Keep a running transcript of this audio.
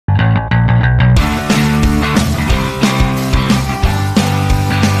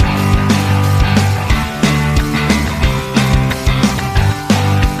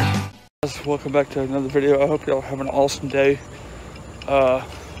Welcome back to another video. I hope y'all have an awesome day.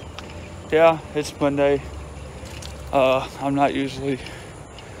 Yeah, it's Monday. I'm not usually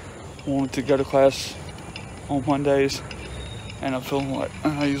wanting to go to class on Mondays, and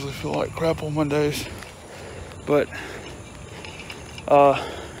I usually feel like crap on Mondays, but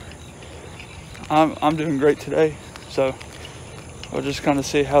I'm doing great today, so we'll just kind of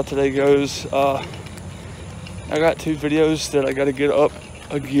see how today goes. I got 2 videos that I got to get up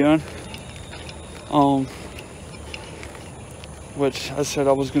again. Which I said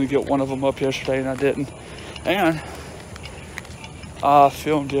I was going to get one of them up yesterday, and I didn't. And I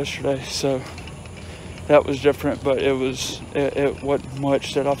filmed yesterday, so that was different, but it wasn't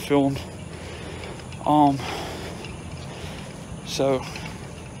much that I filmed. So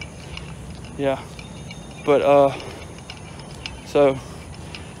yeah, but so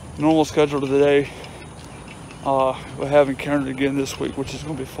normal schedule today. We're having Karen again this week, which is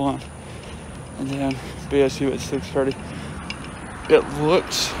going to be fun. And then BSU at 6:30. It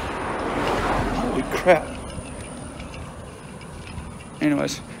looks, holy crap.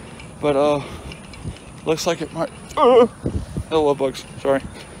 Anyways, but looks like it might, hello bugs, sorry.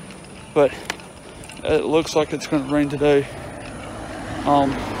 But it looks like it's gonna rain today.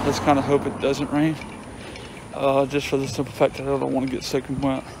 Let's kind of hope it doesn't rain. Just for the simple fact that I don't want to get sick and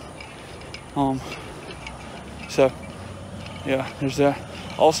wet. So yeah, there's that.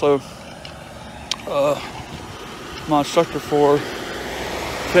 Also, my instructor for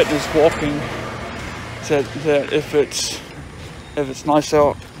fitness walking said that if it's nice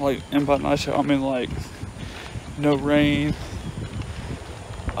out, and by nice out I mean like no rain,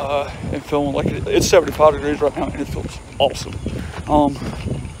 and feeling like it's 75 degrees right now, and it feels awesome.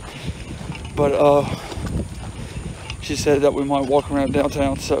 But she said that we might walk around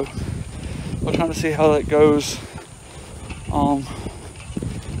downtown, so we'll kind of see how that goes.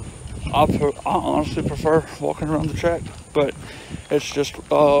 I honestly prefer walking around the track, but it's just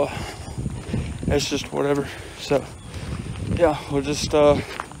whatever. So yeah, we'll just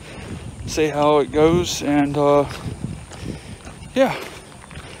see how it goes, and yeah,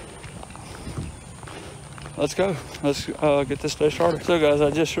 let's go. Let's get this day started. So guys,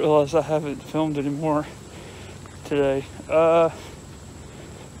 I just realized I haven't filmed anymore today. So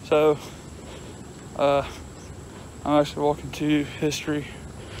I'm actually walking to history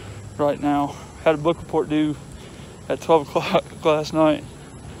right now. Had a book report due at 12 o'clock last night.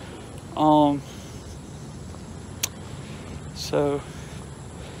 So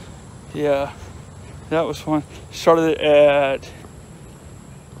yeah, that was fun. Started it at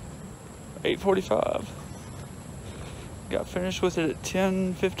 8:45. Got finished with it at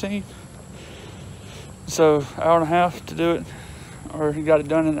 10:15. So hour and a half to do it, or got it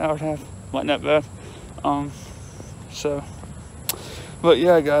done in an hour and a half. Wasn't that bad. But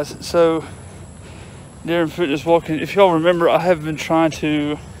yeah, guys, so during fitness walking, if y'all remember, I have been trying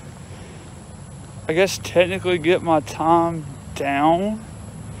to, I guess technically, get my time down,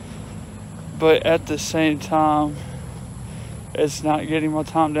 but at the same time, it's not getting my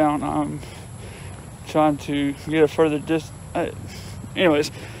time down. I'm trying to get a further distance.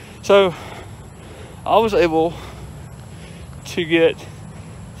 Anyways, so I was able to get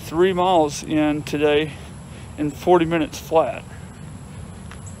 3 miles in today in 40 minutes flat,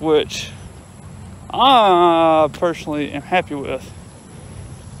 which I personally am happy with.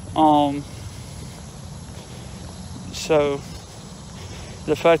 So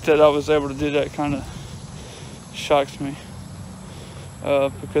the fact that I was able to do that kind of shocks me,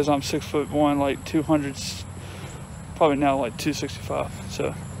 because I'm 6'1", like 200s, probably now like 265.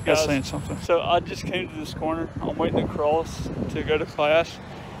 So that's saying something. So I just came to this corner. I'm waiting to cross to go to class,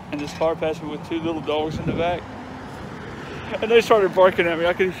 and this car passed me with 2 little dogs in the back. And they started barking at me.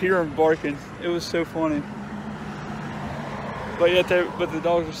 I could hear them barking. It was so funny. But the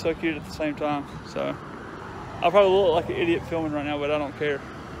dogs were so cute at the same time. So I probably look like an idiot filming right now, but I don't care.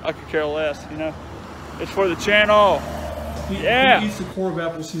 I could care less, you know. It's for the channel. Yeah. He eats the core of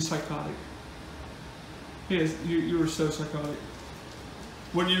apples. He's psychotic. You were so psychotic.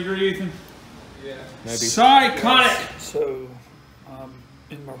 Wouldn't you agree, Ethan? Yeah. Maybe. Psychotic. Yes. So I'm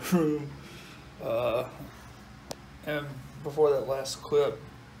in my room, and before that last clip,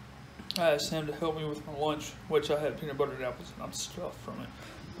 I asked him to help me with my lunch, which I had peanut butter and apples, and I'm stuffed from it.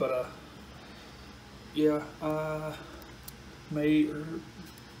 But yeah, made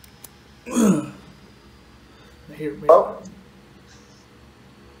Oh.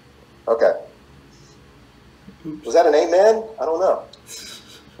 Okay. Oops. Was that an amen? I don't know.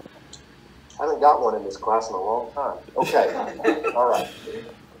 I haven't got one in this class in a long time. Okay. All right.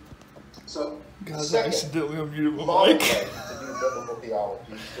 So, guys, I accidentally unmuted my mic. biblical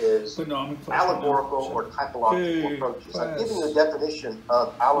theology is But no, I'm allegorical or typological approaches. I've given you a definition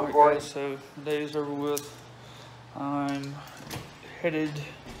of allegory. Right, guys, so the day is over with. I'm headed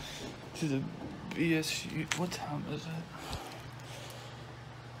to the BSU. What time is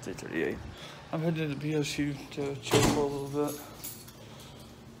it? 8:38. I'm headed to the BSU to chill for a little bit.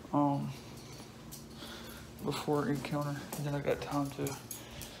 Before encounter, and then I got time to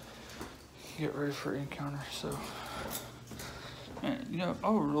get ready for encounter. So, man, you know,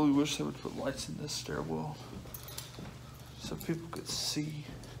 I would really wish they would put lights in this stairwell so people could see.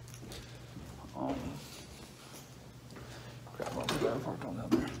 Crap, I'll park on down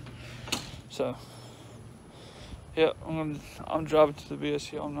there. So, yeah, I'm driving to the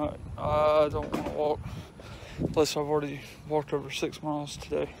BSU. I don't want to walk. Plus, I've already walked over 6 miles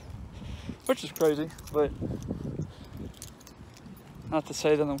today, which is crazy, but not to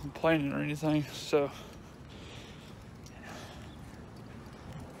say that I'm complaining or anything. So,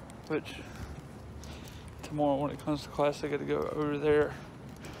 which tomorrow when it comes to class, I got to go over there,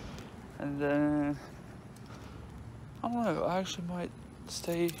 and then I don't know. I actually might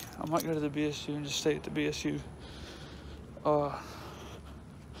stay. I might go to the BSU and just stay at the BSU.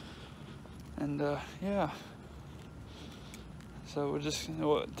 Yeah. So we'll just, you know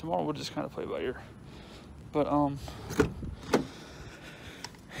what, tomorrow we'll just kind of play by ear. But,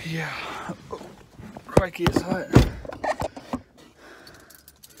 yeah. Oh, crikey, it's hot.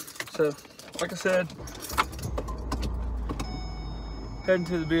 So, like I said, heading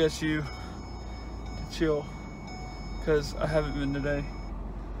to the BSU to chill, because I haven't been today.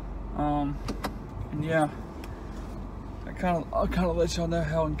 And yeah, I'll kind of let y'all know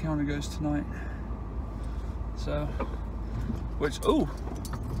how encounter goes tonight. So, which, oh,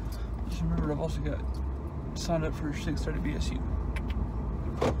 just remembered I've also got signed up for 6:30 BSU.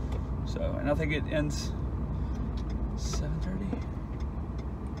 So, and I think it ends 7:30.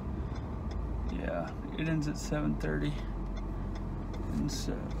 Yeah, it ends at 7:30. And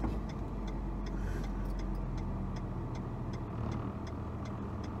so,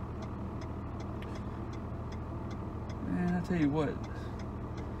 man, I tell you what,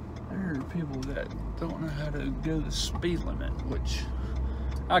 there are people that don't know how to go the speed limit, which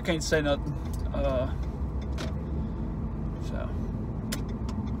I can't say nothing. So,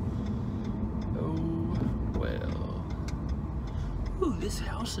 oh well. Ooh, this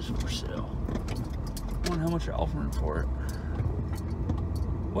house is for sale. I wonder how much they're offering for it.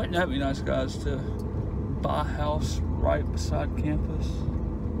 Wouldn't that be nice, guys, to buy a house right beside campus?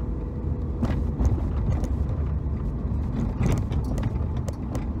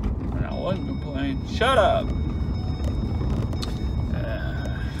 And I wasn't complaining. Shut up!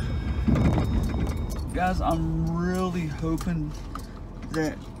 Guys, I'm really hoping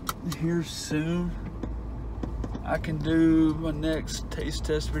that here soon I can do my next taste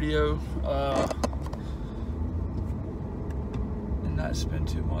test video and not spend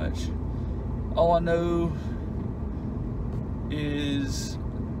too much. All I know is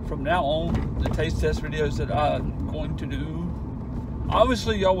from now on, the taste test videos that I'm going to do,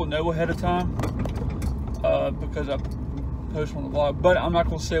 obviously y'all will know ahead of time because I post on the vlog, but I'm not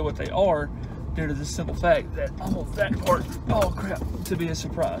going to say what they are due to the simple fact that I want that part, oh crap, to be a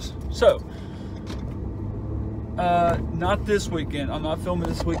surprise. So, not this weekend. I'm not filming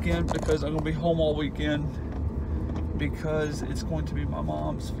this weekend because I'm going to be home all weekend because it's going to be my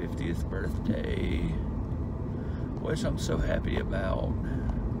mom's 50th birthday, which I'm so happy about.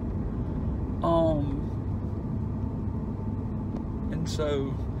 And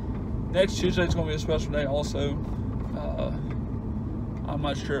so next Tuesday is going to be a special day also. I'm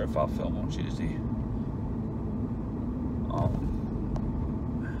not sure if I'll film on Tuesday.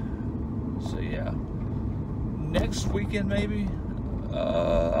 So yeah, next weekend maybe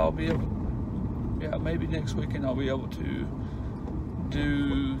I'll be able. Yeah, maybe next weekend I'll be able to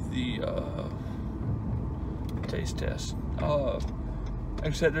do the taste test.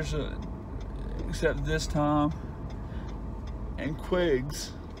 Except this time, and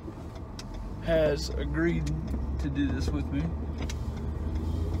Quigs has agreed to do this with me.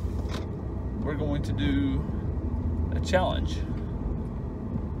 We're going to do a challenge,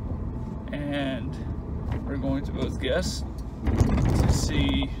 and we're going to both guess to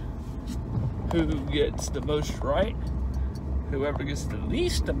see who gets the most right. Whoever gets the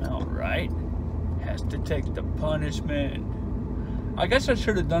least amount right has to take the punishment. I guess I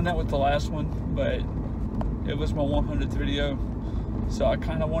should have done that with the last one, but it was my 100th video, so I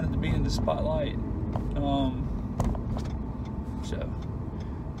kind of wanted to be in the spotlight. So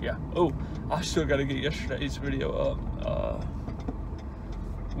yeah. Oh, I still got to get yesterday's video up,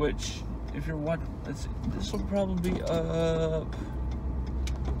 which if you're watching, this will probably be up.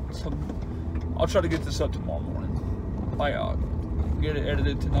 I'll try to get this up tomorrow morning. I'll get it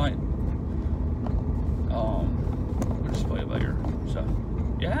edited tonight. We'll just play it later. So,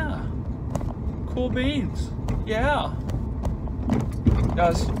 yeah. Cool beans. Yeah.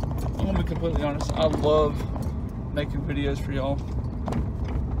 Guys, I'm gonna be completely honest. I love making videos for y'all.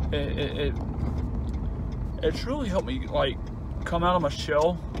 It's really helped me like come out of my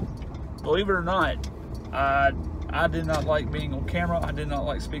shell. Believe it or not, I did not like being on camera. I did not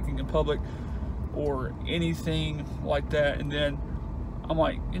like speaking in public or anything like that. And then I'm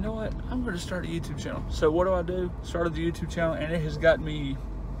like, you know what? I'm going to start a YouTube channel. So what do? Started the YouTube channel, and it has got me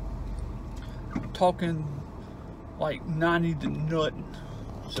talking like 90 to nothing.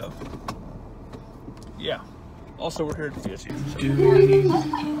 So yeah. Also, we're here at the PSU. So.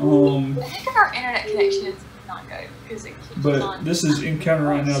 I think our internet connection is not good because it keeps on. This is Encounter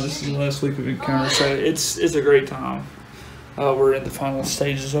right now. This is the last week of Encounter, so it's a great time. We're in the final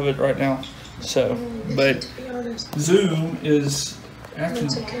stages of it right now. So, but Zoom is acting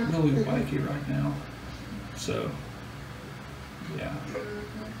really wacky right now. So, yeah,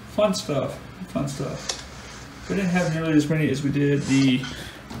 fun stuff. Fun stuff. We didn't have nearly as many as we did the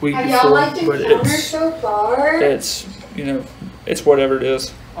week before, but so far? it's you know, it's whatever it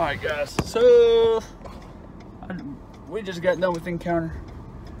is. All right, guys. So we just got done with Encounter,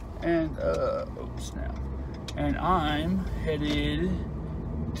 and oh snap! And I'm headed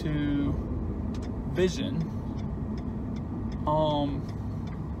to Vision.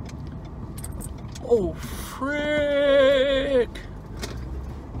 Oh frick!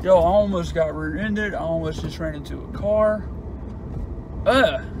 Yo, I almost got rear-ended. I almost just ran into a car.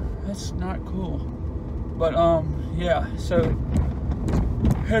 That's not cool. But yeah, so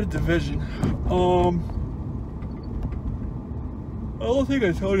headed to Vision. I don't think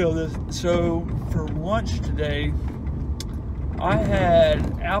I told y'all this. So for lunch today, I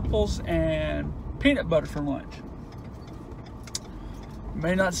had apples and peanut butter for lunch.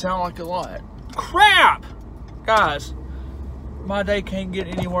 May not sound like a lot. Crap! Guys, my day can't get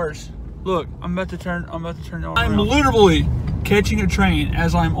any worse. Look, I'm about to turn around. I'm literally catching a train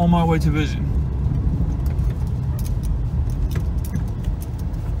as I'm on my way to Vision.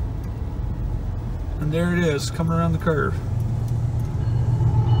 And there it is, coming around the curve.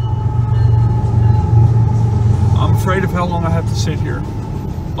 I'm afraid of how long I have to sit here.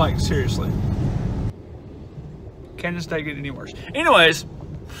 Like, seriously. Can this day get any worse? Anyways,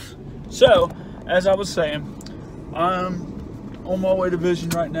 so, as I was saying, I'm on my way to Vision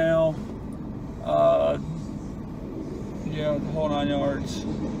right now. Yeah, the whole 9 yards.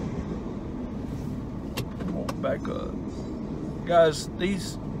 Back up. Guys,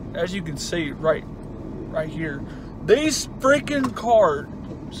 these, as you can see right here, these freaking cars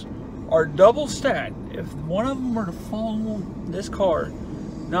are double stacked. If one of them were to fall on this car,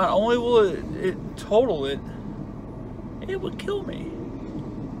 not only will it total it, it would kill me.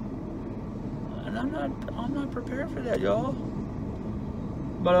 And I'm not prepared for that, y'all.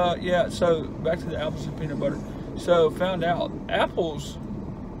 But yeah, so back to the apples and peanut butter. So found out apples,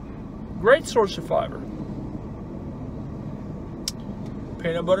 great source of fiber.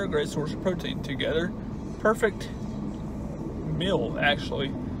 Peanut butter, great source of protein. Together, perfect meal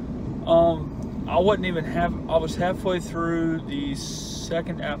actually. I was halfway through the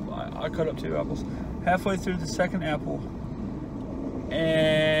second apple. I cut up 2 apples. Halfway through the second apple,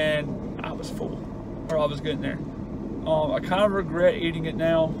 and I was full, or I was getting there. I kind of regret eating it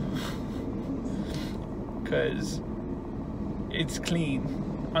now because it's clean.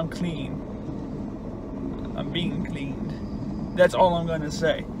 I'm clean. I'm being cleaned. That's all I'm gonna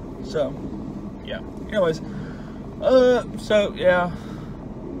say. So, yeah. Anyways, so yeah,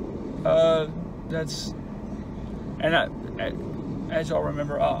 that's, and as y'all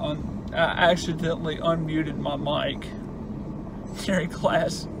remember, I accidentally unmuted my mic during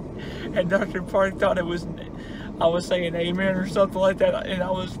class, and Dr. Park thought I was saying amen or something like that, and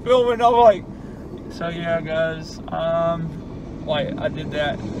I was filming. I'm like, so yeah, guys, like I did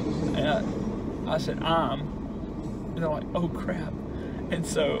that, and I said and they're like, oh crap, and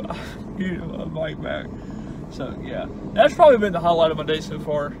so I muted my mic back. So yeah, that's probably been the highlight of my day so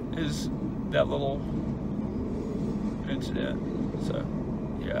far, is that little incident. So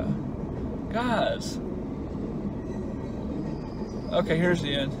yeah, guys. Okay, here's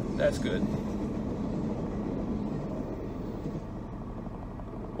the end. That's good.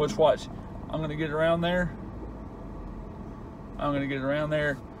 Watch. I'm gonna get around there.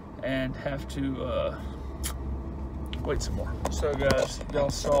 And have to wait some more. So guys, y'all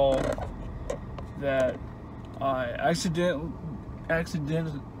saw that I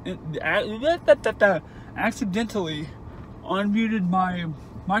accidentally unmuted my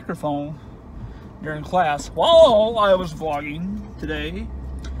microphone during class while I was vlogging today.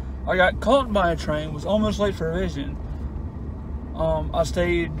 I got caught by a train, was almost late for revision. I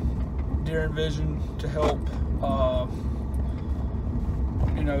stayed during vision to help,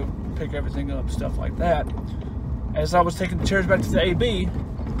 you know, pick everything up, stuff like that. As I was taking the chairs back to the AB,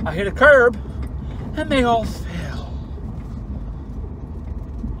 I hit a curb and they all fell.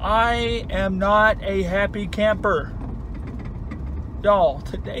 I am not a happy camper. Y'all,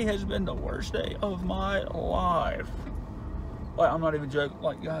 today has been the worst day of my life. Like, I'm not even joking.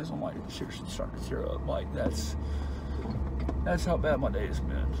 Like, guys, I'm like seriously starting to tear up. Like, that's how bad my day has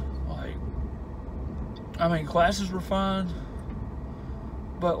been. Like, I mean, classes were fine,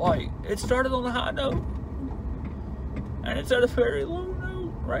 but like, it started on a high note, and it's at a very low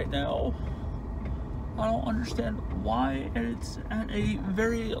note right now. I don't understand why it's at a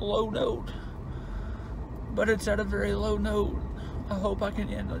very low note, but it's at a very low note. I hope I can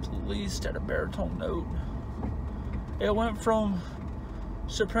end at least at a baritone note. It went from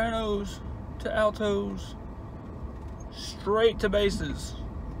sopranos to altos, straight to basses.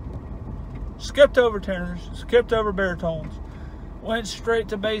 Skipped over tenors, skipped over baritones, went straight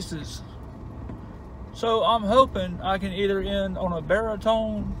to basses. So I'm hoping I can either end on a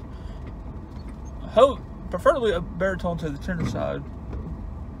baritone, preferably a baritone to the tenor side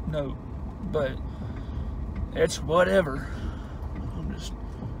note, but it's whatever.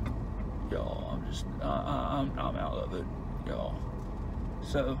 I'm out of it, y'all.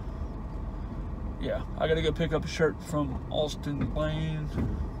 So, yeah, I gotta go pick up a shirt from Austin Lane,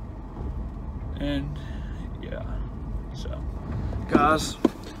 and yeah, so, guys,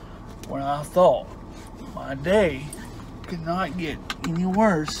 when I thought my day could not get any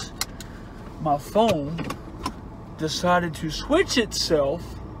worse, my phone decided to switch itself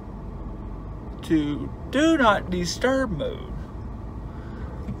to do not disturb mode,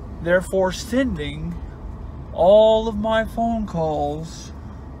 therefore sending all of my phone calls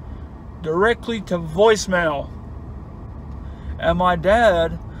directly to voicemail. And my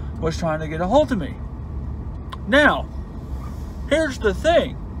dad was trying to get a hold of me. Now, here's the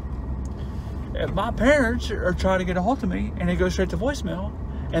thing. If my parents are trying to get a hold of me and it goes straight to voicemail,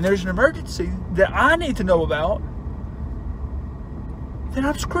 and there's an emergency that I need to know about, then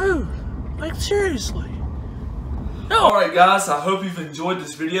I'm screwed. Like, seriously. No. Alright guys, I hope you've enjoyed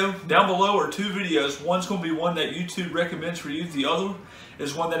this video. Down below are two videos. One's going to be one that YouTube recommends for you. The other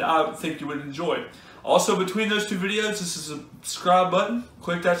is one that I think you would enjoy. Also, between those two videos, this is a subscribe button.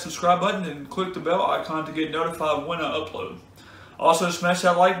 Click that subscribe button and click the bell icon to get notified when I upload. Also, smash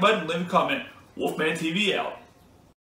that like button, leave a comment. Wolfman TV out.